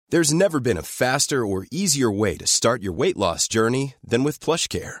There's never been a faster or easier way to start your weight loss journey than with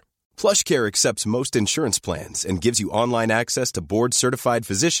PlushCare. PlushCare accepts most insurance plans and gives you online access to board-certified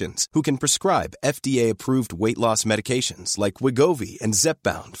physicians who can prescribe FDA-approved weight loss medications like Wegovy and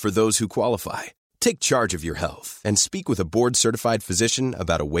Zepbound for those who qualify. Take charge of your health and speak with a board-certified physician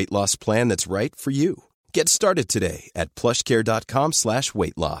about a weight loss plan that's right for you. Get started today at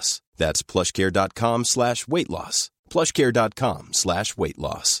plushcare.com/weight loss. That's plushcare.com/weight loss. plushcare.com/weight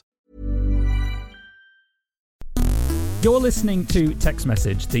loss. You're listening to Text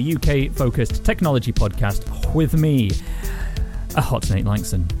Message, the UK-focused technology podcast with me, a hot Nate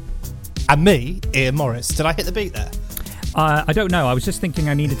Langston. And me, Ian Morris. Did I hit the beat there? I don't know. I was just thinking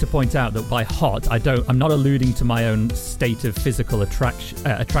I needed to point out that by hot, I'm not alluding to my own state of physical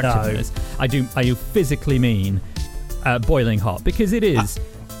attractiveness. No. I do physically mean boiling hot, because it is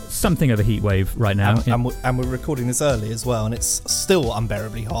something of a heat wave right now. And we're recording this early as well, and it's still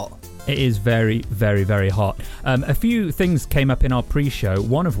unbearably hot. It is very, very, very hot. A few things came up in our pre-show,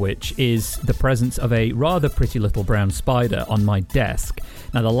 one of which is the presence of a rather pretty little brown spider on my desk.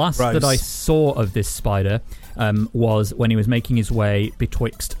 Now, the last that I saw of this spider was when he was making his way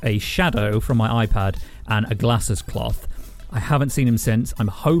betwixt a shadow from my iPad and a glasses cloth. I haven't seen him since. I'm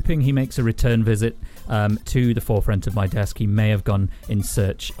hoping he makes a return visit to the forefront of my desk. He may have gone in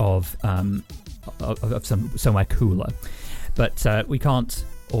search of somewhere cooler. But we can't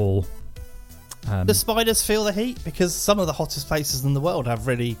all... The spiders feel the heat? Because some of the hottest places in the world have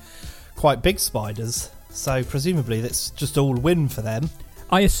really quite big spiders. So presumably that's just all win for them.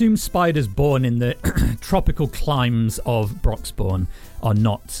 I assume spiders born in the tropical climes of Broxbourne are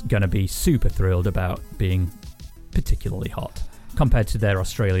not going to be super thrilled about being particularly hot compared to their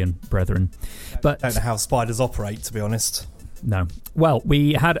Australian brethren. But I don't know how spiders operate, to be honest. No. Well,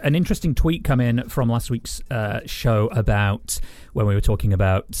 we had an interesting tweet come in from last week's show about when we were talking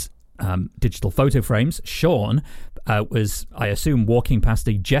about digital photo frames. Sean was, I assume, walking past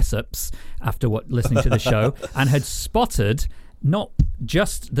a Jessop's after listening to the show and had spotted not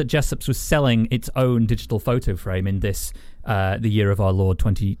just that Jessop's was selling its own digital photo frame in this, the year of our Lord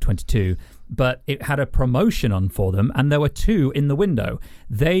 2022, but it had a promotion on for them, and there were two in the window.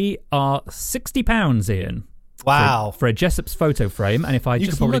 They are £60, Ian. Wow. For a Jessop's photo frame. And if I you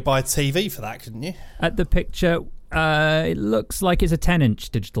just could probably look buy a TV for that, couldn't you? At the picture, it looks like it's a 10-inch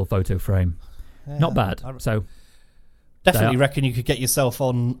digital photo frame. Yeah, not bad. So definitely reckon you could get yourself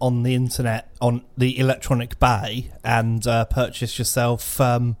on the internet, on the electronic bay, and purchase yourself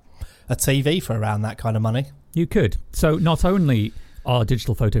a TV for around that kind of money. You could. So not only are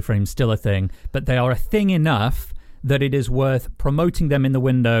digital photo frames still a thing, but they are a thing enough that it is worth promoting them in the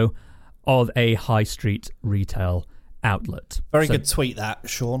window of a high street retail outlet. Very good tweet that,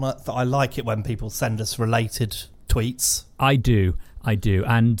 Sean. I like it when people send us related tweets. I do.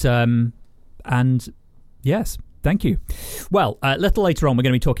 And yes, thank you. Well, a little later on, we're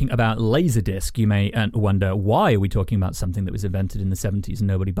going to be talking about Laserdisc. You may wonder, why are we talking about something that was invented in the 70s and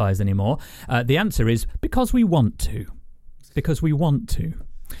nobody buys anymore? The answer is because we want to. Because we want to.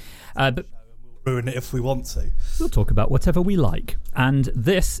 But ruin it if we want to. We'll talk about whatever we like. And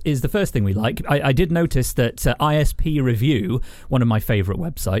this is the first thing we like. I did notice that ISP Review, one of my favourite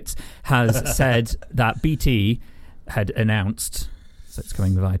websites, has said that BT had announced, so it's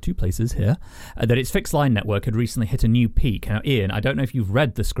coming via two places here, that its fixed line network had recently hit a new peak. Now, Ian, I don't know if you've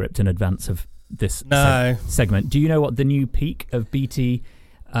read the script in advance of this segment. Do you know what the new peak of BT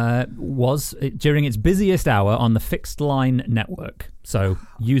was during its busiest hour on the fixed line network? So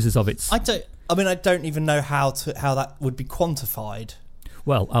users of its... I don't even know how that would be quantified.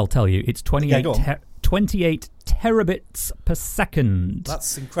 Well, I'll tell you. It's 28 terabits per second.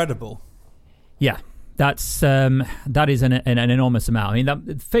 That's incredible. Yeah, that is an enormous amount. I mean,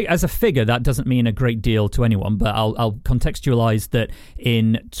 as a figure, that doesn't mean a great deal to anyone, but I'll contextualize that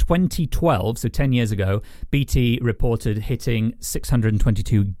in 2012, so 10 years ago, BT reported hitting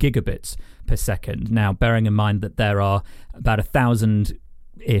 622 gigabits per second. Now, bearing in mind that there are about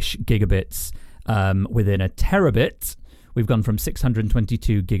 1,000-ish gigabits within a terabit, we've gone from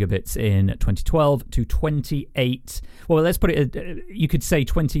 622 gigabits in 2012 to 28. Well, let's put it, you could say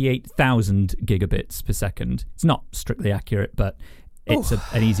 28,000 gigabits per second. It's not strictly accurate, but it's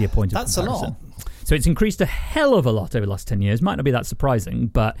an easier point of comparison. That's a lot. So it's increased a hell of a lot over the last 10 years. Might not be that surprising,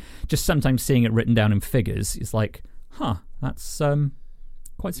 but just sometimes seeing it written down in figures, it's like, that's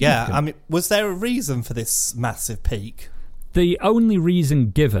quite significant. Yeah, I mean, was there a reason for this massive peak? The only reason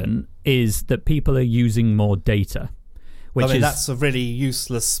given is that people are using more data. That's a really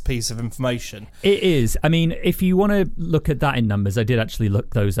useless piece of information. It is. I mean, if you want to look at that in numbers, I did actually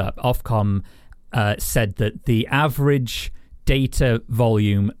look those up. Ofcom said that the average data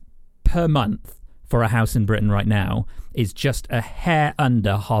volume per month for a house in Britain right now is just a hair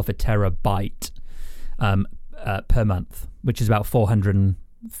under half a terabyte per month, which is about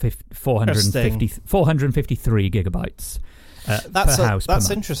 453 gigabytes per house. That's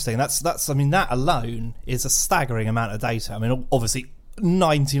interesting. That's. I mean, that alone is a staggering amount of data. I mean, obviously,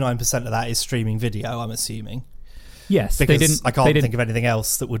 99% of that is streaming video, I'm assuming. Yes, because I can't think of anything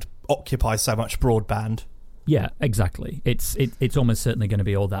else that would occupy so much broadband. Yeah, exactly. It's almost certainly going to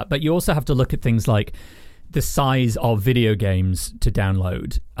be all that. But you also have to look at things like the size of video games to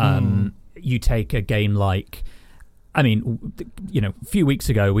download. You take a game like, I mean, a few weeks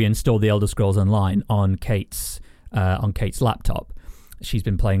ago we installed The Elder Scrolls Online on Kate's laptop. She's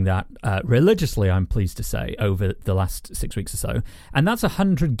been playing that religiously, I'm pleased to say, over the last 6 weeks or so. And that's a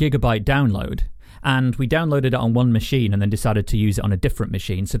 100 gigabyte download. And we downloaded it on one machine and then decided to use it on a different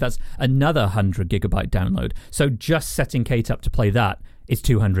machine. So that's another 100 gigabyte download. So just setting Kate up to play that is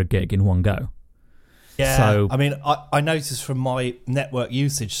 200 gig in one go. Yeah, so, I mean, I noticed from my network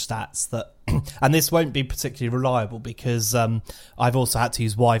usage stats that, and this won't be particularly reliable because I've also had to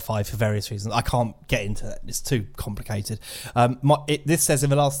use Wi-Fi for various reasons. I can't get into it. It's too complicated. This says in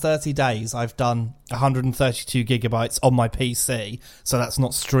the last 30 days, I've done 132 gigabytes on my PC. So that's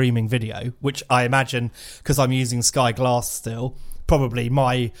not streaming video, which I imagine, because I'm using Sky Glass still, probably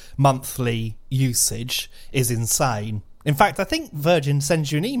my monthly usage is insane. In fact, I think Virgin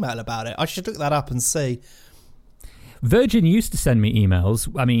sends you an email about it. I should look that up and see. Virgin used to send me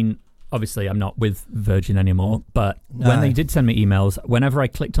emails. I mean, obviously, I'm not with Virgin anymore, but when they did send me emails, whenever I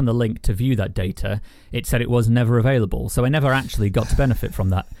clicked on the link to view that data, it said it was never available. So I never actually got to benefit from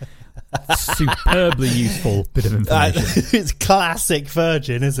that superbly useful bit of information. It's classic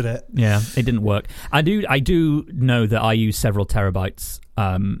Virgin, isn't it? Yeah, it didn't work. I do know that I use several terabytes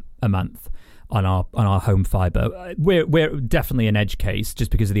a month on our home fibre. We're definitely an edge case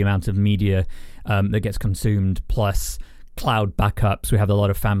just because of the amount of media that gets consumed, plus cloud backups. We have a lot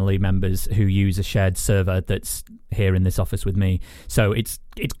of family members who use a shared server that's here in this office with me. So it's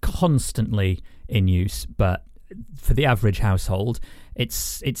constantly in use. But for the average household, it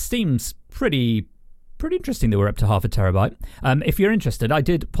seems pretty interesting that we're up to half a terabyte. If you're interested, I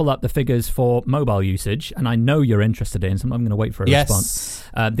did pull up the figures for mobile usage, and I know you're interested in, so I'm going to wait for a response.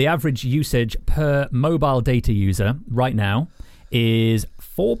 The average usage per mobile data user right now is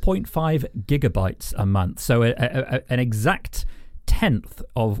 4.5 gigabytes a month. So an exact tenth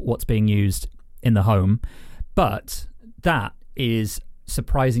of what's being used in the home. But that is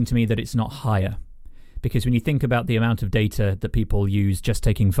surprising to me that it's not higher. Because when you think about the amount of data that people use just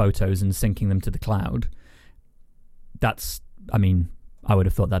taking photos and syncing them to the cloud, I would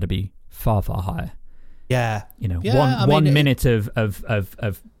have thought that'd be far, far higher. Yeah. One minute of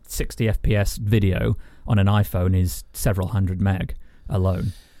 60 FPS video on an iPhone is several hundred meg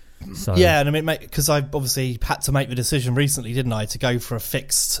alone. So yeah, and I mean, because I obviously had to make the decision recently, didn't I, to go for a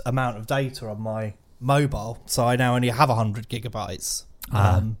fixed amount of data on my mobile. So I now only have 100 gigabytes.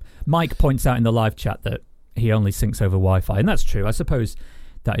 Mike points out in the live chat that he only syncs over Wi-Fi, and that's true. I suppose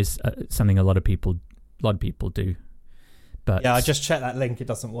that is something a lot of people do. But yeah, I just checked that link; it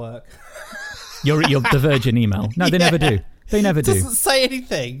doesn't work. You're the Virgin email. No, they never do. They never do. It doesn't say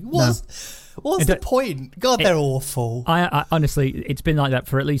anything. What's the point? God, they're awful. I honestly, it's been like that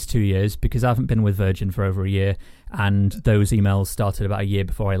for at least 2 years because I haven't been with Virgin for over a year, and those emails started about a year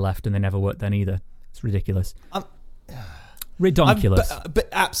before I left, and they never worked then either. It's ridiculous. Ridiculous. But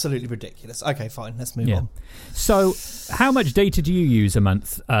absolutely ridiculous. Okay, fine. Let's move on. So, how much data do you use a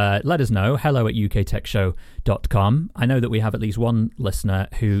month? Let us know. hello@uktechshow.com. I know that we have at least one listener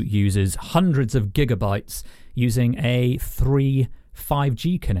who uses hundreds of gigabytes using a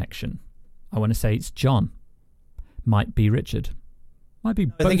 5G connection. I want to say it's John. Might be Richard. Might be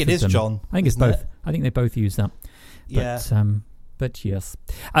both. I think it is John. I think it's both. I think they both use that. But yes.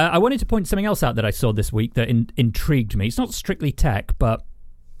 I wanted to point something else out that I saw this week that intrigued me. It's not strictly tech, but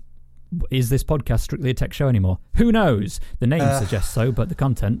is this podcast strictly a tech show anymore? Who knows? The name suggests so, but the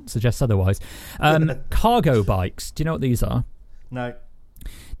content suggests otherwise. Cargo bikes. Do you know what these are? No.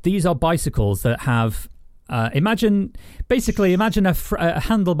 These are bicycles that have... imagine a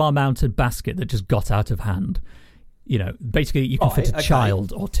handlebar mounted basket that just got out of hand. Basically you can fit a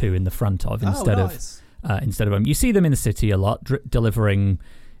child or two in the front of instead of them. You see them in the city a lot, delivering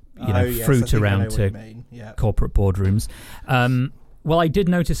fruit around to corporate boardrooms. Well, I did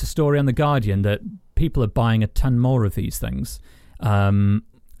notice a story on The Guardian that people are buying a ton more of these things.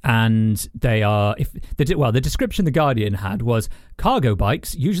 And they are... the description The Guardian had was, cargo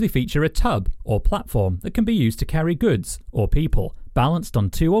bikes usually feature a tub or platform that can be used to carry goods or people, balanced on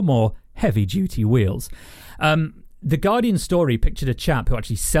two or more heavy-duty wheels. The Guardian story pictured a chap who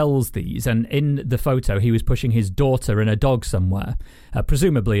actually sells these, and in the photo he was pushing his daughter and a dog somewhere,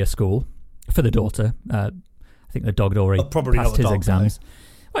 presumably a school for the daughter. I think the dog had already passed his exams. No.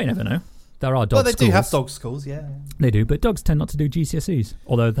 Well, you never know. There are dog schools. Well, they do have dog schools, yeah. They do, but dogs tend not to do GCSEs.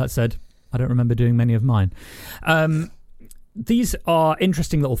 Although, that said, I don't remember doing many of mine. These are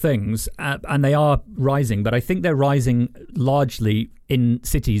interesting little things, and they are rising, but I think they're rising largely in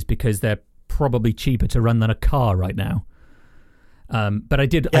cities because they're probably cheaper to run than a car right now. But I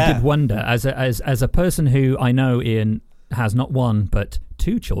did wonder, as a person who I know, Ian, has not one but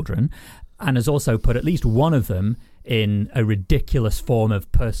two children, and has also put at least one of them in a ridiculous form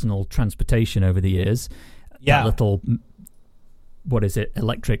of personal transportation over the years. That little, what is it,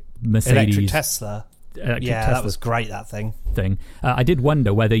 electric Mercedes? Electric Tesla. That was great, that thing. I did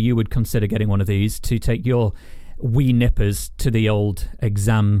wonder whether you would consider getting one of these to take your wee nippers to the old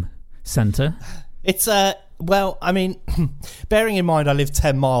exam centre. It's, well, I mean, bearing in mind I live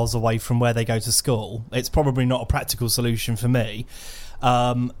 10 miles away from where they go to school, it's probably not a practical solution for me.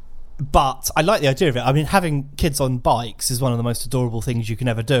 But I like the idea of it. I mean, having kids on bikes is one of the most adorable things you can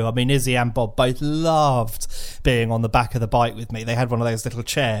ever do. I mean, Izzy and Bob both loved being on the back of the bike with me. They had one of those little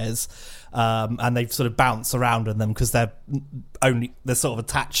chairs, and they sort of bounce around in them because they're sort of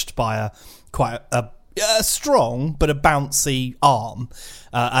attached by quite a strong but a bouncy arm.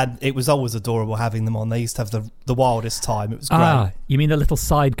 And it was always adorable having them on. They used to have the wildest time. It was great. You mean the little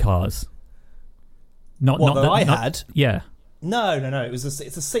sidecars? I had? Yeah. No. It's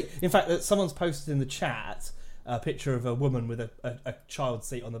a seat. In fact, someone's posted in the chat a picture of a woman with a child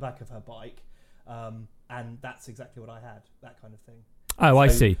seat on the back of her bike, and that's exactly what I had. That kind of thing. Oh, I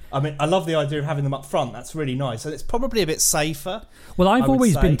see. I mean, I love the idea of having them up front. That's really nice, and it's probably a bit safer. Well, I've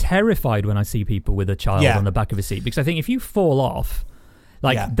always been terrified when I see people with a child on the back of a seat, because I think if you fall off,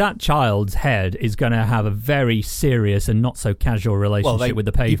 that child's head is going to have a very serious and not so casual relationship with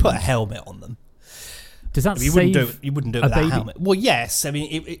the pavement. You put a helmet on them. Does that you wouldn't do it with that helmet? Well, yes. I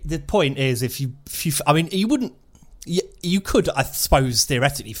mean, the point is, if you, I mean, you wouldn't. You could, I suppose,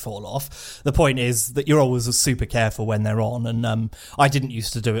 theoretically fall off. The point is that you're always super careful when they're on, and I didn't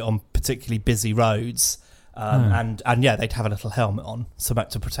used to do it on particularly busy roads, and they'd have a little helmet on,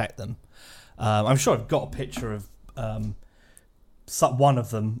 to protect them. I'm sure I've got a picture of one of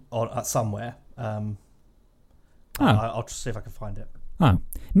them somewhere. I'll just see if I can find it. Oh,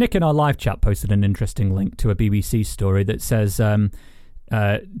 Nick in our live chat posted an interesting link to a BBC story that says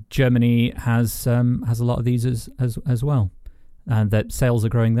Germany has a lot of these as well, and that sales are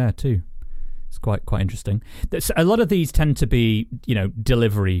growing there too. It's quite interesting. A lot of these tend to be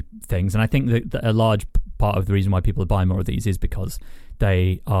delivery things, and I think that a large part of the reason why people buy more of these is because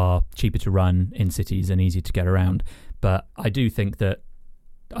they are cheaper to run in cities and easier to get around. But I do think that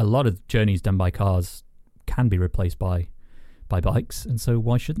a lot of journeys done by cars can be replaced by bikes, and so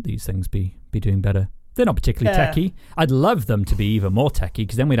why shouldn't these things be doing better? They're not particularly techy. I'd love them to be even more techy,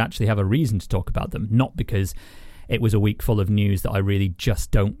 because then we'd actually have a reason to talk about them, not because it was a week full of news that I really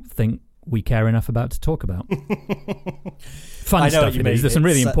just don't think we care enough about to talk about. Fun stuff it is. There's some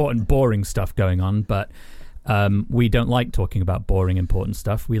really important, boring stuff going on, but we don't like talking about boring, important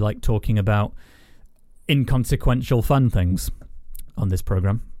stuff. We like talking about inconsequential, fun things on this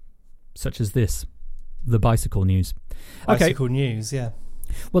program, such as this. The bicycle news. Bicycle news, yeah.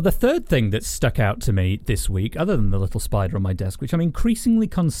 Well, the third thing that stuck out to me this week, other than the little spider on my desk, which I'm increasingly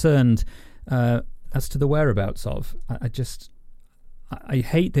concerned as to the whereabouts of, I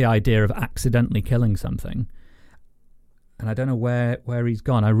hate the idea of accidentally killing something, and I don't know where he's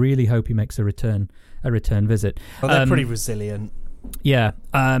gone. I really hope he makes a return visit. Well, they're pretty resilient. Yeah.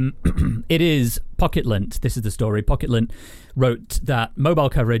 It is Pocketlint. This is the story. Pocketlint wrote that mobile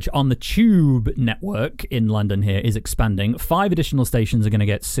coverage on the Tube network in London here is expanding. 5 additional stations are going to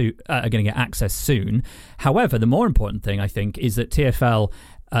get access soon. However, the more important thing, I think, is that TfL,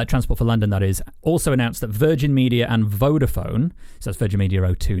 Transport for London, that is, also announced that Virgin Media and Vodafone, so that's Virgin Media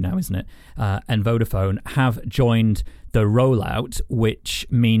O2 now, isn't it? And Vodafone have joined the rollout, which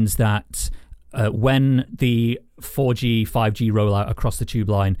means that when the 4G, 5G rollout across the Tube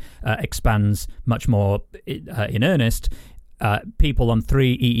line expands much more in earnest, people on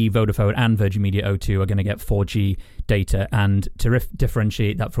 3, EE, Vodafone and Virgin Media O2 are going to get 4G data. And to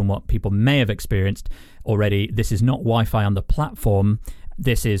differentiate that from what people may have experienced already, this is not Wi-Fi on the platform.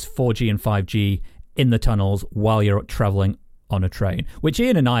 This is 4G and 5G in the tunnels while you're travelling on a train, which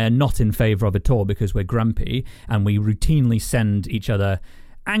Ian and I are not in favour of at all, because we're grumpy and we routinely send each other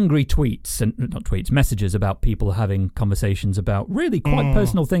angry tweets, and not tweets, messages about people having conversations about really quite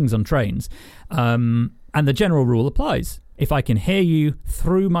personal things on trains. And the general rule applies. If I can hear you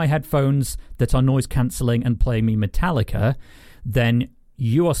through my headphones that are noise cancelling and playing me Metallica, then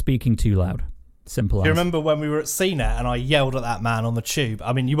you are speaking too loud. Simple as. Do you remember when we were at CNET and I yelled at that man on the tube?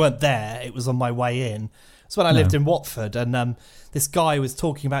 I mean, you weren't there. It was on my way in. It's when I lived in Watford, and this guy was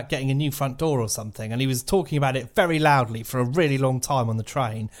talking about getting a new front door or something, and he was talking about it very loudly for a really long time on the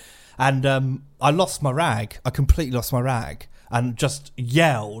train. And I lost my rag. I completely lost my rag and just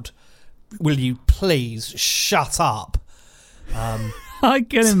yelled, "Will you please shut up?" I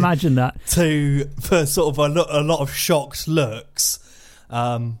can imagine that. For sort of a lot of shocked looks.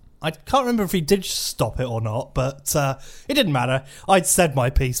 I can't remember if he did stop it or not, but it didn't matter. I'd said my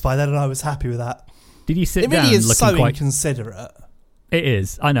piece by then, and I was happy with that. Did you sit down? It really is so quite inconsiderate. It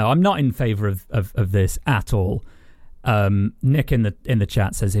is. I know. I'm not in favour of this at all. Nick in the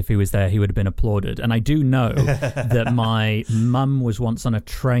chat says if he was there, he would have been applauded. And I do know that my mum was once on a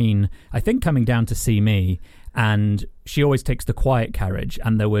train, I think coming down to see me, and she always takes the quiet carriage,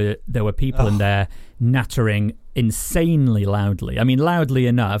 and there were people in there nattering insanely loudly. I mean, loudly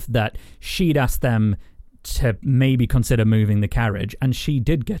enough that she'd ask them to maybe consider moving the carriage, and she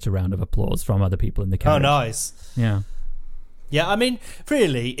did get a round of applause from other people in the carriage. Oh, nice. Yeah. Yeah, I mean,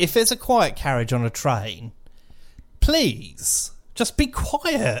 really, if there's a quiet carriage on a train, please, just be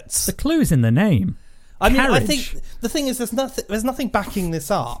quiet. The clue's in the name. I mean, Carriage. I think the thing is there's nothing backing this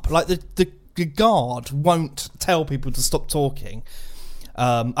up. Like, the guard won't tell people to stop talking.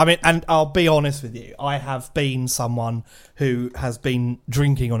 I mean, and I'll be honest with you, I have been someone who has been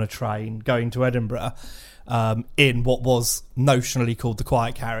drinking on a train going to Edinburgh in what was notionally called the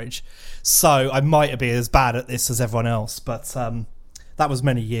quiet carriage. So I might be as bad at this as everyone else, but that was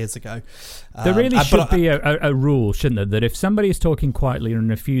many years ago. There really should be a rule, shouldn't there, that if somebody is talking quietly and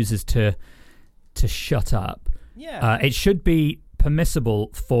refuses to shut up, it should be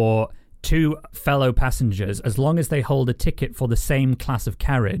permissible for two fellow passengers, as long as they hold a ticket for the same class of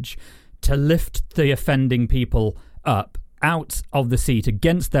carriage, to lift the offending people up out of the seat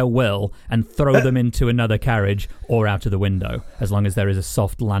against their will and throw them into another carriage or out of the window, as long as there is a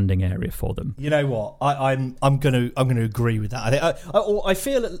soft landing area for them. You know what? I'm going to agree with that. I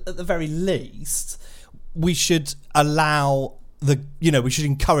feel at the very least we should allow we should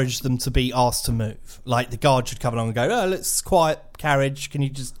encourage them to be asked to move. Like, the guard should come along and go, "Oh, let's quiet carriage. Can you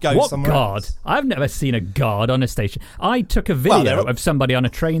just go somewhere guard? else?" I've never seen a guard on a station. I took a video of somebody on a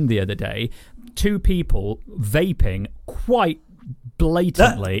train the other day, two people vaping quite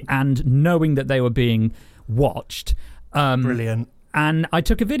blatantly and knowing that they were being watched. Brilliant. And I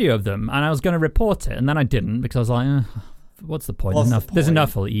took a video of them, and I was going to report it, and then I didn't, because I was like, what's the point? There's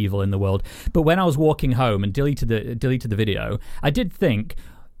enough evil in the world. But when I was walking home and deleted the video, I did think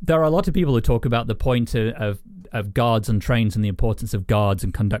there are a lot of people who talk about the point of guards on trains and the importance of guards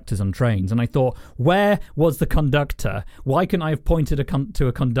and conductors on trains. And I thought, where was the conductor? Why couldn't I have pointed to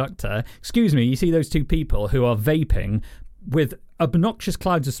a conductor? Excuse me, you see those two people who are vaping with obnoxious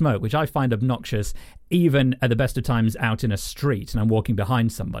clouds of smoke, which I find obnoxious even at the best of times out in a street and I'm walking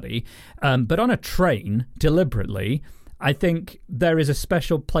behind somebody. But on a train, deliberately, I think there is a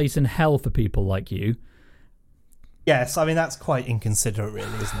special place in hell for people like you. Yes, I mean, that's quite inconsiderate,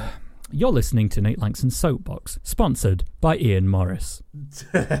 really, isn't it? You're listening to Nate Langston's Soapbox, sponsored by Ian Morris.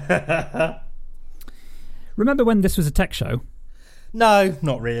 Remember when this was a tech show? No,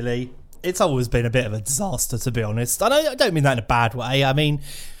 not really. It's always been a bit of a disaster, to be honest. I don't mean that in a bad way. I mean,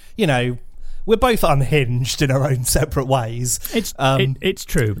 we're both unhinged in our own separate ways. It's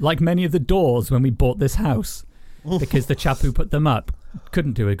true. Like many of the doors when we bought this house. Because the chap who put them up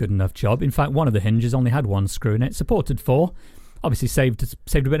couldn't do a good enough job. In fact, one of the hinges only had one screw in it. Supported 4. Obviously saved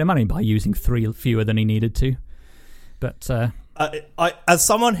a bit of money by using 3 fewer than he needed to. But I, as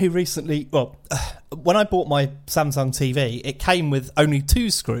someone who recently, when I bought my Samsung TV, it came with only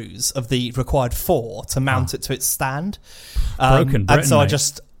 2 screws of the required 4 to mount it to its stand. Broken Britain, and so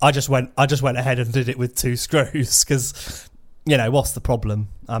mate. I just went ahead and did it with 2 screws because, what's the problem?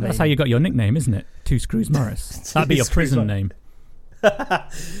 That's how you got your nickname, isn't it? 2 Screws Morris. That'd be your prison name.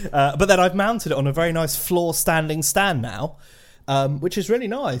 But then I've mounted it on a very nice floor standing stand now, which is really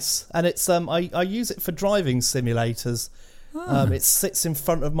nice. And it's I use it for driving simulators. It sits in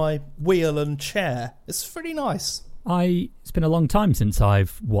front of my wheel and chair. It's really nice. It's been a long time since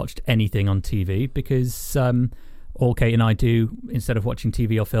I've watched anything on TV because all Kate and I do, instead of watching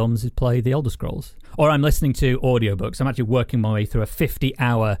TV or films, is play The Elder Scrolls. Or I'm listening to audiobooks. I'm actually working my way through a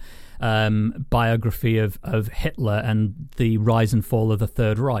 50-hour biography of Hitler and the rise and fall of the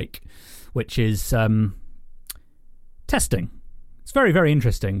Third Reich, which is testing. It's very, very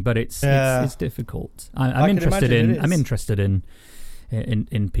interesting, but it's difficult. I'm interested in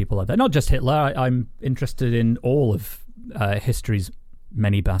in people like that. Not just Hitler. I'm interested in all of history's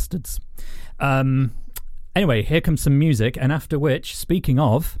many bastards. Anyway, here comes some music, and after which, speaking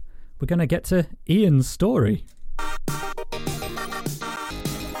of, we're going to get to Ian's story.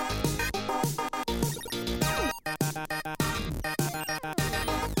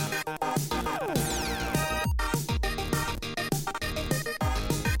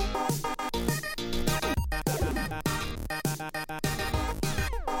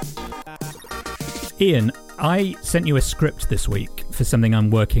 Ian, I sent you a script this week for something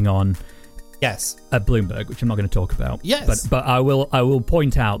I'm working on. Yes. At Bloomberg, which I'm not going to talk about. Yes. But I will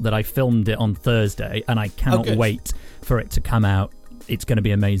point out that I filmed it on Thursday, and I cannot wait for it to come out. It's going to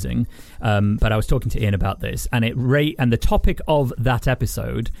be amazing. But I was talking to Ian about this, and the topic of that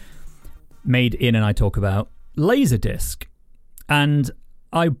episode made Ian and I talk about Laserdisc. And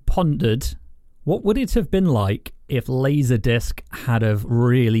I pondered, what would it have been like if Laserdisc had have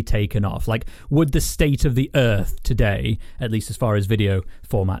really taken off? Like, would the state of the earth today, at least as far as video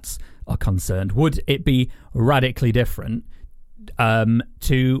formats are concerned, would it be radically different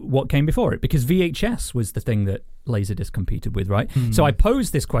to what came before it? Because VHS was the thing that Laserdisc competed with, right? So I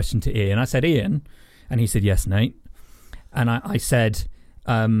posed this question to Ian. I said, Ian, and he said, yes, Nate. And I said,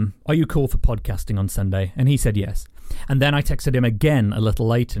 are you cool for podcasting on Sunday? And he said, yes. And then I texted him again a little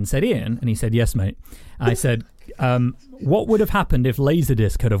later and said, Ian, and he said, yes, mate. And I said, what would have happened if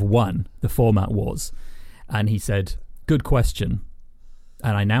Laserdisc had have won the format wars? And he said, good question.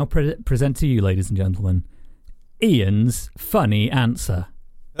 And I now present to you, ladies and gentlemen, Ian's funny answer.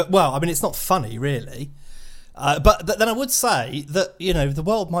 Well, I mean, it's not funny, really. But then I would say that, the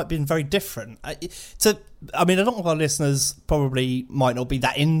world might have been very different. A lot of our listeners probably might not be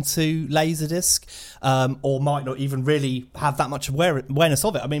that into Laserdisc, or might not even really have that much awareness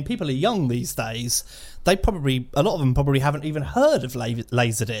of it. I mean, people are young these days. A lot of them probably haven't even heard of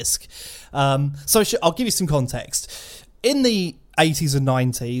Laserdisc. So I'll give you some context. In the 80s and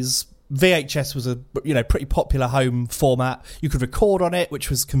 90s, VHS was a pretty popular home format. You could record on it, which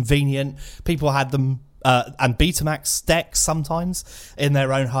was convenient. People had them and Betamax decks sometimes in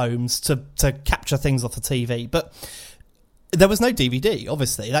their own homes to capture things off the TV. But there was no DVD,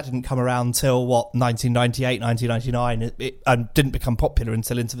 obviously. That didn't come around till, 1998, 1999, and didn't become popular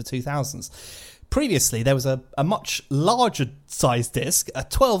until into the 2000s. Previously, there was a much larger size disc, a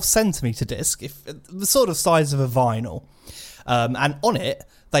 12-centimetre disc, the sort of size of a vinyl. And on it,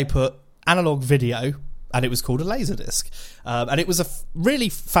 they put analog video, and it was called a Laserdisc. And it was a really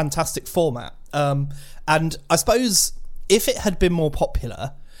fantastic format. And I suppose if it had been more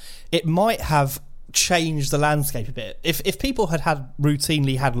popular, it might have changed the landscape a bit. If people had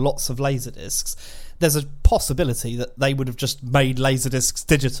routinely had lots of Laserdiscs, there's a possibility that they would have just made Laserdiscs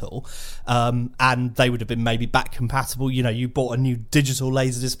digital, and they would have been maybe back compatible. You bought a new digital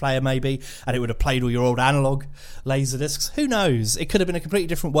Laserdisc player maybe, and it would have played all your old analog Laserdiscs. Who knows? It could have been a completely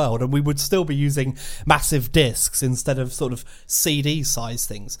different world, and we would still be using massive discs instead of sort of CD size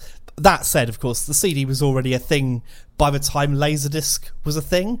things. That said, of course, the CD was already a thing by the time Laserdisc was a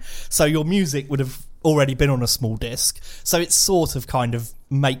thing, so your music would have already been on a small disc. So it sort of kind of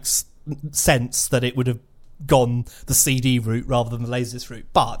makes sense that it would have gone the CD route rather than the Laserdisc route.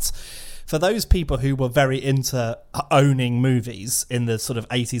 But for those people who were very into owning movies in the sort of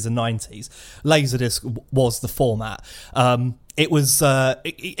 80s and 90s, Laserdisc was the format. It was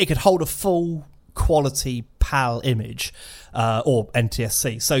it could hold a full quality PAL image, or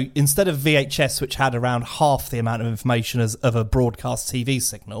NTSC. So instead of VHS, which had around half the amount of information as of a broadcast TV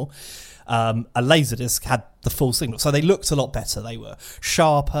signal, a Laserdisc had the full signal. So they looked a lot better. They were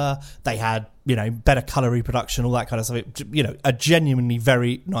sharper. They had, better colour reproduction, all that kind of stuff. A genuinely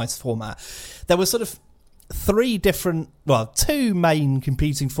very nice format. There were sort of two main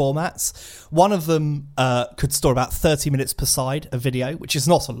competing formats. One of them could store about 30 minutes per side of video, which is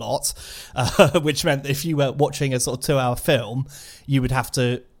not a lot, which meant if you were watching a sort of 2-hour film, you would have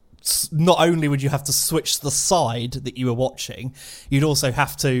to, not only would you have to switch the side that you were watching, you'd also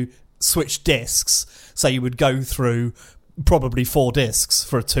have to switch discs. So you would go through probably 4 discs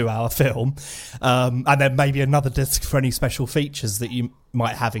for a 2-hour film, and then maybe another disc for any special features that you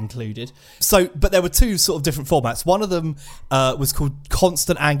might have included. But there were 2 sort of different formats. One of them was called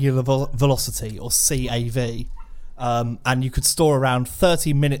Constant Angular Velocity, or CAV, and you could store around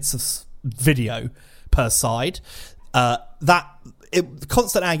 30 minutes of video per side.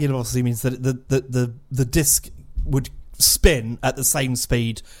 Constant Angular Velocity means that the disc would spin at the same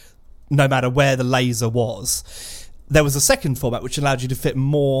speed no matter where the laser was. There was a second format which allowed you to fit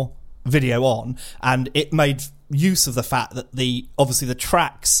more video on, and it made use of the fact that obviously the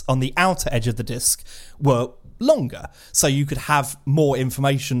tracks on the outer edge of the disc were longer, so you could have more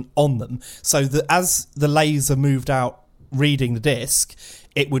information on them. So that as the laser moved out reading the disc,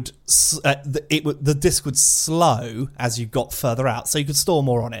 the disc would slow as you got further out, so you could store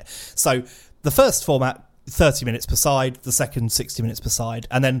more on it. So the first format, 30 minutes per side, the second 60 minutes per side,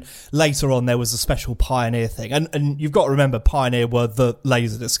 and then later on there was a special Pioneer thing, and you've got to remember Pioneer were the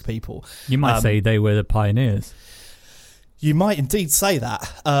Laserdisc people. You might say they were the pioneers. You might indeed say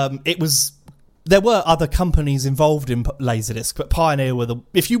that. There were other companies involved in Laserdisc, but Pioneer were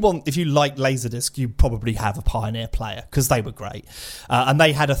if you like Laserdisc, you probably have a Pioneer player, because they were great. And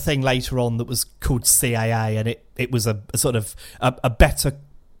they had a thing later on that was called CAA, and it was a sort of a better.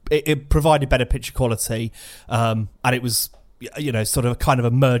 It provided better picture quality, and it was, sort of a kind of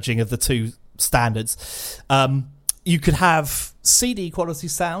a merging of the two standards. You could have CD quality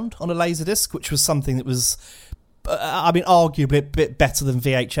sound on a Laserdisc, which was something that was, arguably a bit better than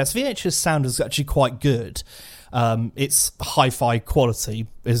VHS. VHS sound is actually quite good. It's hi-fi quality,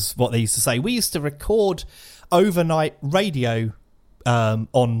 is what they used to say. We used to record overnight radio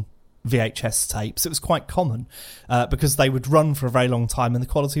on VHS tapes. It was quite common because they would run for a very long time and the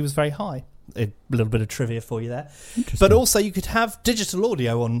quality was very high. A little bit of trivia for you there. But also you could have digital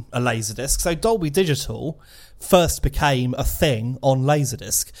audio on a Laserdisc. So Dolby Digital first became a thing on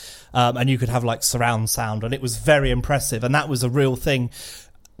Laserdisc, and you could have like surround sound, and it was very impressive, and that was a real thing.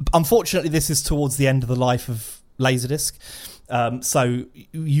 Unfortunately, this is towards the end of the life of Laserdisc. So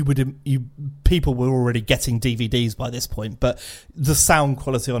people were already getting DVDs by this point, but the sound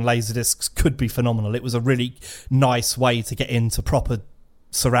quality on Laserdiscs could be phenomenal. It was a really nice way to get into proper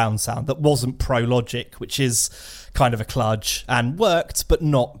surround sound that wasn't Pro Logic, which is kind of a kludge and worked, but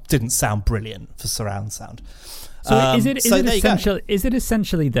didn't sound brilliant for surround sound. So is it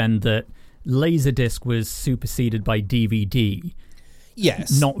essentially then that Laserdisc was superseded by DVD?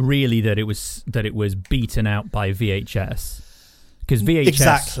 Yes. Not really that it was beaten out by VHS. Because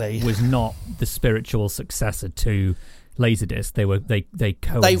VHS was not the spiritual successor to Laserdisc. They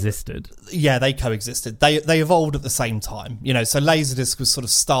coexisted. They coexisted. They evolved at the same time. So Laserdisc was sort of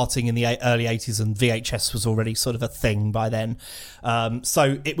starting in the early 80s, and VHS was already sort of a thing by then.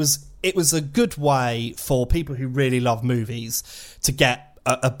 So it was a good way for people who really love movies to get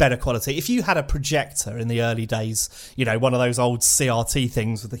a better quality. If you had a projector in the early days, one of those old CRT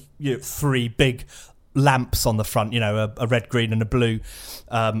things with the three big lamps on the front, a red, green and a blue,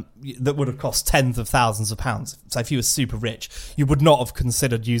 that would have cost tens of thousands of pounds. So if you were super rich, you would not have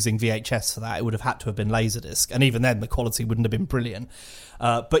considered using VHS for that. It would have had to have been Laserdisc, and even then the quality wouldn't have been brilliant.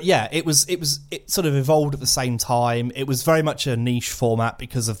 But yeah, it sort of evolved at the same time. It was very much a niche format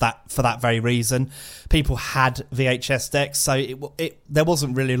because of that, for that very reason. People had VHS decks, so there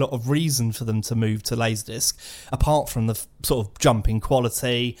wasn't really a lot of reason for them to move to Laserdisc, apart from the sort of jump in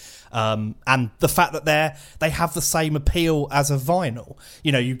quality, and the fact that they have the same appeal as a vinyl.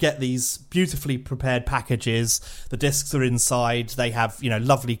 You get these beautifully prepared packages, the discs are inside, they have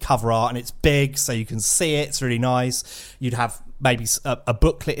lovely cover art, and it's big so you can see it, it's really nice. You'd have maybe a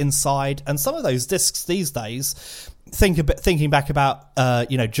booklet inside, and some of those discs these days, thinking back about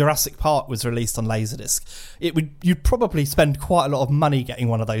Jurassic Park was released on Laserdisc, you'd probably spend quite a lot of money getting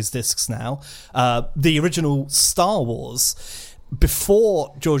one of those discs now. The original Star Wars,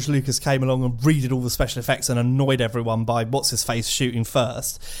 before George Lucas came along and redid all the special effects and annoyed everyone by what's-his-face shooting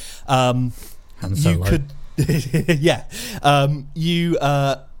first, you could... yeah.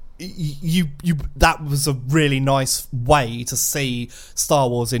 That was a really nice way to see Star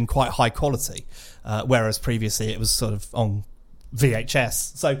Wars in quite high quality, whereas previously it was sort of on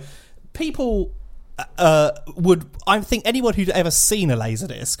VHS. So people... I think anyone who'd ever seen a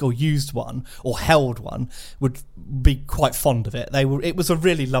Laserdisc or used one or held one would be quite fond of it. It was a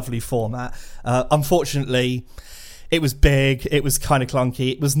really lovely format. Unfortunately, it was big, it was kind of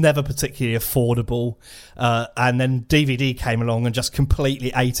clunky, it was never particularly affordable, and then DVD came along and just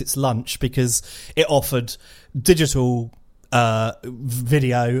completely ate its lunch because it offered digital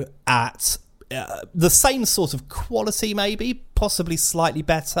video at the same sort of quality, maybe, possibly slightly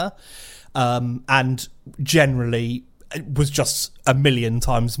better. And generally it was just a million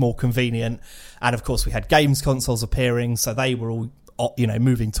times more convenient. And of course we had games consoles appearing, so they were all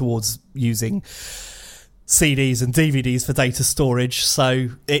moving towards using CDs and DVDs for data storage, so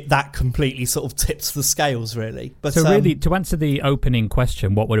that completely sort of tipped the scales, really. But so really, to answer the opening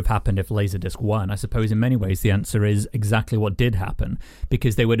question, what would have happened if Laserdisc won? I suppose in many ways the answer is exactly what did happen,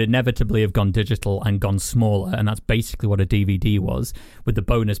 because they would inevitably have gone digital and gone smaller, and that's basically what a DVD was, with the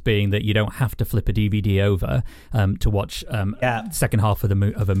bonus being that you don't have to flip a DVD over to watch second half of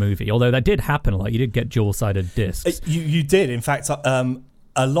a movie. Although that did happen a lot. You did get dual-sided discs. You did, in fact.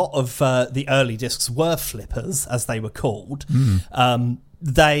 a lot of the early discs were flippers, as they were called. I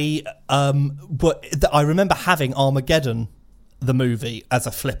remember having Armageddon, the movie, as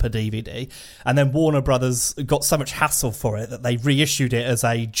a flipper DVD, and then Warner Brothers got so much hassle for it that they reissued it as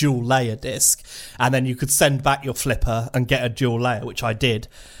a dual layer disc, and then you could send back your flipper and get a dual layer, which I did,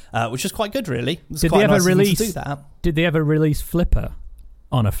 which was quite good, really. It was quite nice of them to do that. Did they ever release Flipper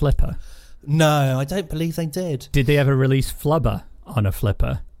on a flipper? No, I don't believe they did. Did they ever release Flubber on a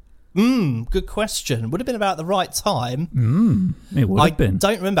flipper? Good question. Would have been about the right time. It would have been. I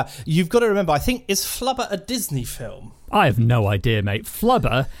don't remember. You've got to remember, I think, is Flubber a Disney film? I have no idea, mate.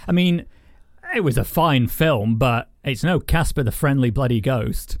 Flubber, I mean, it was a fine film, but it's no Casper the Friendly Bloody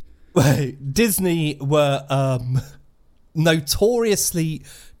Ghost. Disney were notoriously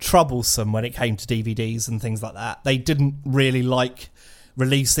troublesome when it came to DVDs and things like that. They didn't really like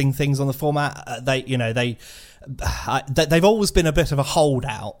releasing things on the format. They've always been a bit of a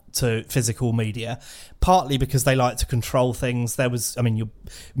holdout to physical media, partly because they like to control things. You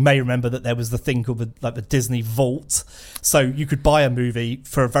may remember that there was the thing called the Disney Vault, so you could buy a movie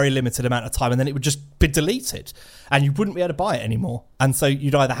for a very limited amount of time and then it would just be deleted and you wouldn't be able to buy it anymore, and so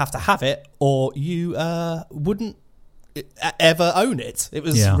you'd either have to have it or you wouldn't ever own it. It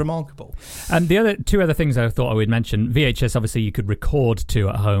was remarkable. And the two other things I thought I would mention: VHS, obviously you could record to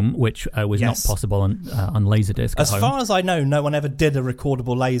at home, which was not possible on Laserdisc. As far as I know, no one ever did a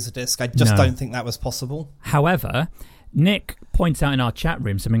recordable Laserdisc. I just don't think that was possible. However, Nick points out in our chat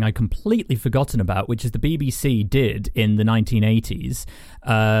room something I completely forgotten about, which is the BBC did in the 1980s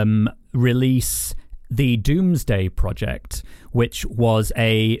release the Doomsday Project, which was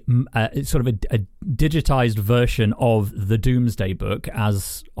a sort of a digitized version of the Doomsday Book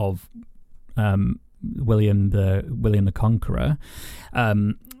as of William the Conqueror.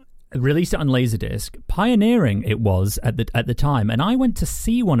 Released it on Laserdisc. Pioneering it was at the time, and I went to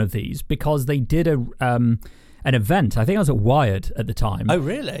see one of these because they did an event. I think I was at Wired at the time. Oh,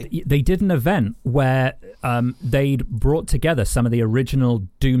 really? They did an event where they'd brought together some of the original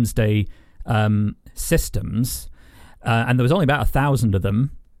Doomsday systems, and there was only about 1,000 of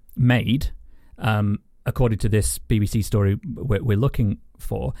them made, according to this BBC story we're looking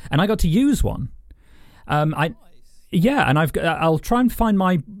for. And I got to use one. I'll try and find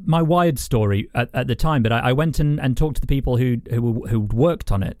my Wired story at the time, but I went and talked to the people who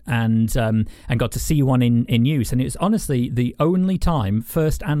worked on it and got to see one in use, and it was honestly the only time,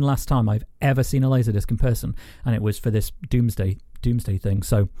 first and last time, I've ever seen a Laserdisc in person, and it was for this Doomsday thing.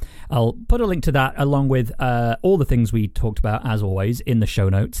 So I'll put a link to that along with all the things we talked about, as always, in the show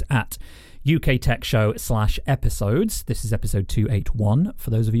notes at UKTechShow/episodes. This is episode 281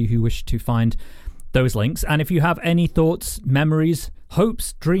 for those of you who wish to find those links. And if you have any thoughts, memories,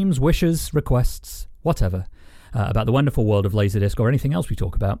 hopes, dreams, wishes, requests, whatever, about the wonderful world of Laserdisc or anything else we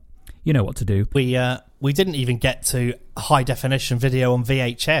talk about, you know what to do. We didn't even get to high definition video on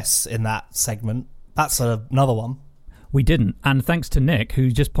VHS in that segment. That's another one. We didn't. And thanks to Nick,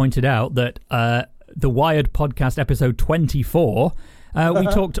 who just pointed out that the Wired podcast episode 24, we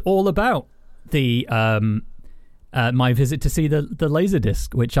talked all about the my visit to see the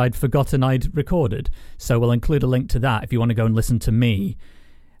Laserdisc, which I'd forgotten I'd recorded. So we'll include a link to that if you want to go and listen to me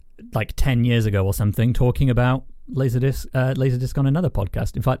like 10 years ago or something talking about Laserdisc on another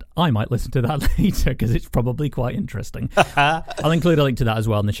podcast. In fact, I might listen to that later because it's probably quite interesting. I'll include a link to that as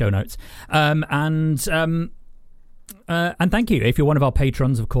well in the show notes. And thank you. If you're one of our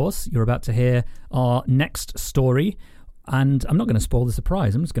patrons, of course, you're about to hear our next story. And I'm not going to spoil the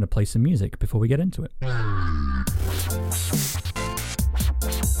surprise. I'm just going to play some music before we get into it.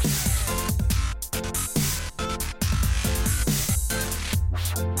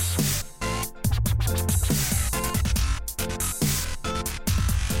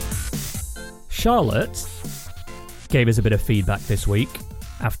 Charlotte gave us a bit of feedback this week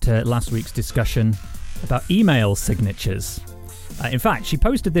after last week's discussion about email signatures. In fact, she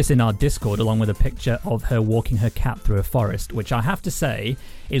posted this in our Discord along with a picture of her walking her cat through a forest, which I have to say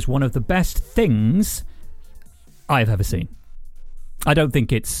is one of the best things I've ever seen. I don't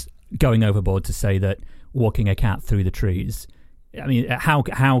think it's going overboard to say that walking a cat through the trees, I mean,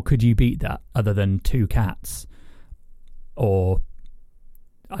 how could you beat that other than two cats? Or,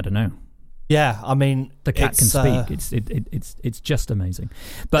 I don't know. Yeah, I mean, the cat can speak. It's just amazing.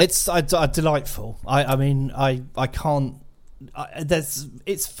 But it's delightful. I can't. It's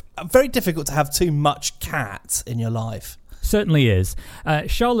very difficult to have too much cat in your life. Certainly is.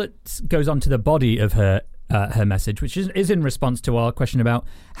 Charlotte goes onto the body of her her message, which is in response to our question about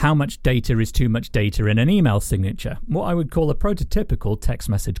how much data is too much data in an email signature. What I would call a prototypical text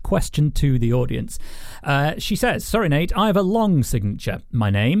message question to the audience. She says, "Sorry, Nate, I have a long signature. My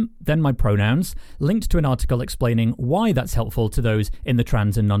name, then my pronouns, linked to an article explaining why that's helpful to those in the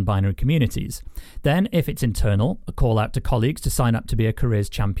trans and non-binary communities. Then, if it's internal, a call out to colleagues to sign up to be a careers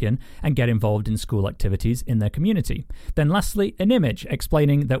champion and get involved in school activities in their community. Then lastly, an image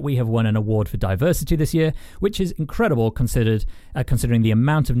explaining that we have won an award for diversity this year, which is incredible considering the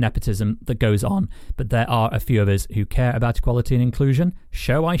amount of nepotism that goes on. But there are a few of us who care about equality and inclusion.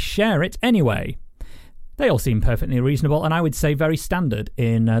 So I share it anyway." They all seem perfectly reasonable, and I would say very standard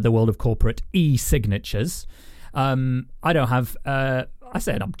in the world of corporate e-signatures. I don't have, I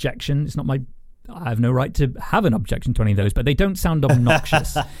say an objection. It's not my... I have no right to have an objection to any of those, but they don't sound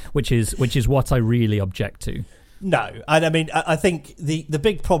obnoxious, which is what I really object to. No, and I mean, I think the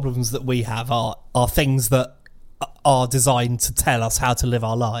big problems that we have are things that are designed to tell us how to live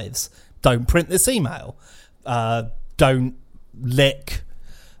our lives. Don't print this email. Don't lick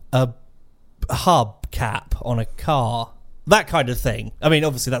a hubcap on a car. That kind of thing. I mean,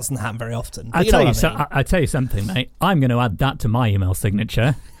 obviously that doesn't happen very often. I tell you something, mate. I'm going to add that to my email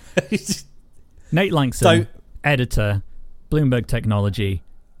signature. Nate Langston, editor, Bloomberg Technology,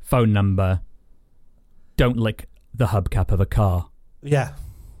 phone number. Don't lick the hubcap of a car. Yeah.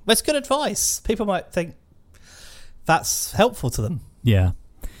 That's good advice. People might think that's helpful to them. Yeah.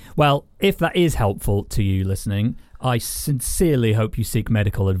 Well, if that is helpful to you listening, I sincerely hope you seek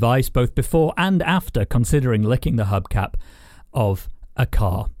medical advice both before and after considering licking the hubcap of a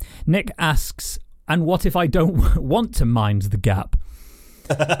car. Nick asks, and what if I don't want to mind the gap?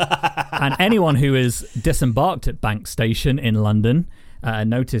 And anyone who has disembarked at Bank Station in London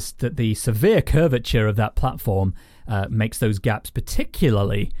noticed that the severe curvature of that platform makes those gaps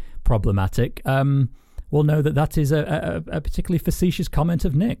particularly problematic. Will know that is a particularly facetious comment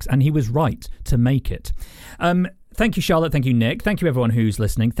of Nick's, and he was right to make it. Thank you, Charlotte. Thank you, Nick. Thank you, everyone who's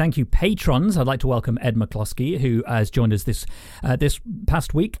listening. Thank you, patrons. I'd like to welcome Ed McCloskey, who has joined us this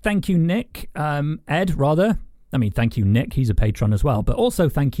past week. Thank you, Nick. Ed, rather. I mean, thank you, Nick. He's a patron as well. But also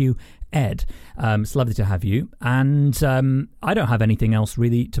thank you, Ed. It's lovely to have you. And I don't have anything else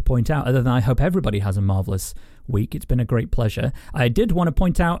really to point out other than I hope everybody has a marvellous week. It's been a great pleasure. I did want to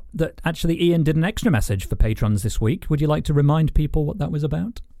point out that actually Ian did an extra message for patrons this week. Would you like to remind people what that was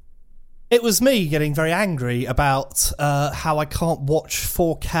about? It was me getting very angry about how I can't watch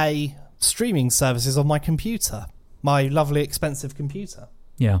 4K streaming services on my computer. My lovely, expensive computer.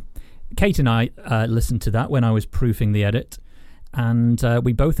 Yeah. Kate and I listened to that when I was proofing the edit, and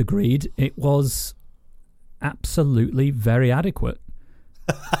we both agreed it was absolutely very adequate.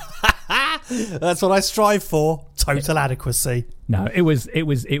 That's what I strive for. Total adequacy. No, it was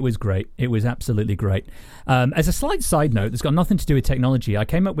great. It was absolutely great. As a slight side note, that's got nothing to do with technology. I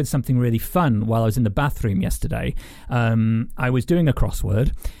came up with something really fun while I was in the bathroom yesterday. I was doing a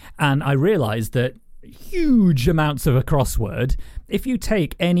crossword, and I realised that huge amounts of a crossword, if you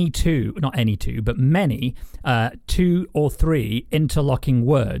take many 2 or 3 interlocking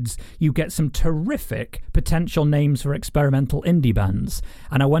words, you get some terrific potential names for experimental indie bands.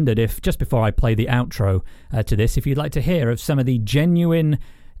 And I wondered if, just before I play the outro to this, if you'd like to hear of some of the genuine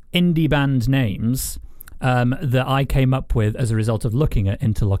indie band names that I came up with as a result of looking at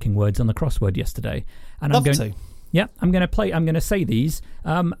interlocking words on the crossword yesterday. And I'm going to say these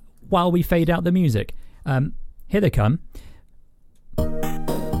while we fade out the music. Here they come.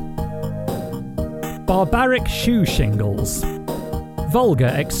 Barbaric shoe shingles.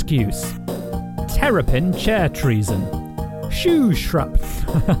 Vulgar excuse. Terrapin chair treason. Shoe shrapnel.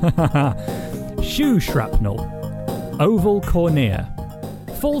 Oval cornea.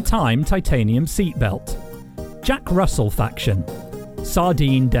 Full-time titanium seatbelt. Jack Russell faction.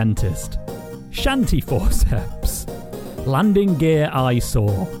 Sardine dentist. Shanty forceps. Landing gear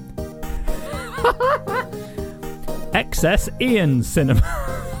eyesore. Excess Ian Cinema.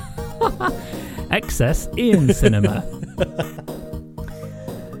 Excess Ian Cinema.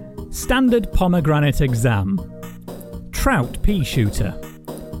 Standard pomegranate exam. Trout pea shooter.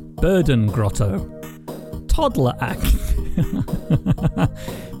 Burden grotto. Toddler acne.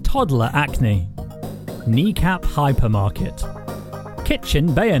 Toddler acne. Kneecap hypermarket.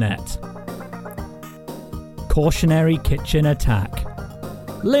 Kitchen bayonet. Cautionary kitchen attack.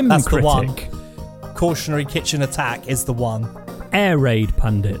 Limb That's critic. The one. Cautionary kitchen attack is the one. Air raid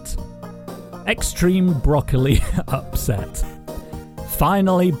pundit. Extreme broccoli upset.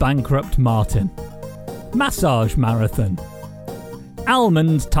 Finally bankrupt Martin. Massage marathon.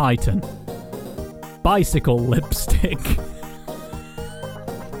 Almond titan. Bicycle lipstick.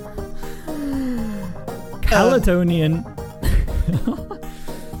 Caledonian.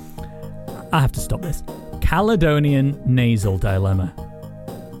 I have to stop this. Caledonian nasal dilemma.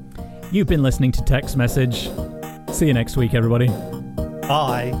 You've been listening to Text Message. See you next week, everybody.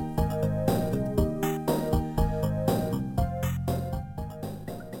 Bye.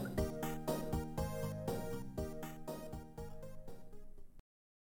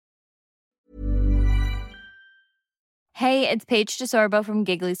 Hey, it's Paige DeSorbo from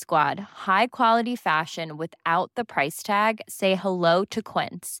Giggly Squad. High quality fashion without the price tag. Say hello to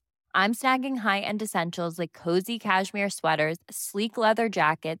Quince. I'm snagging high-end essentials like cozy cashmere sweaters, sleek leather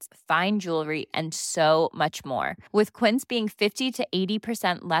jackets, fine jewelry, and so much more. With Quince being 50 to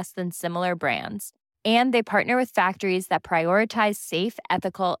 80% less than similar brands. And they partner with factories that prioritize safe,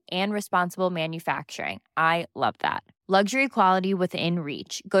 ethical, and responsible manufacturing. I love that. Luxury quality within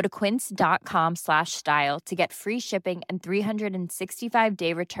reach. Go to quince.com/style to get free shipping and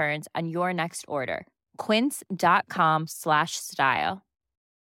 365-day returns on your next order. Quince.com/style.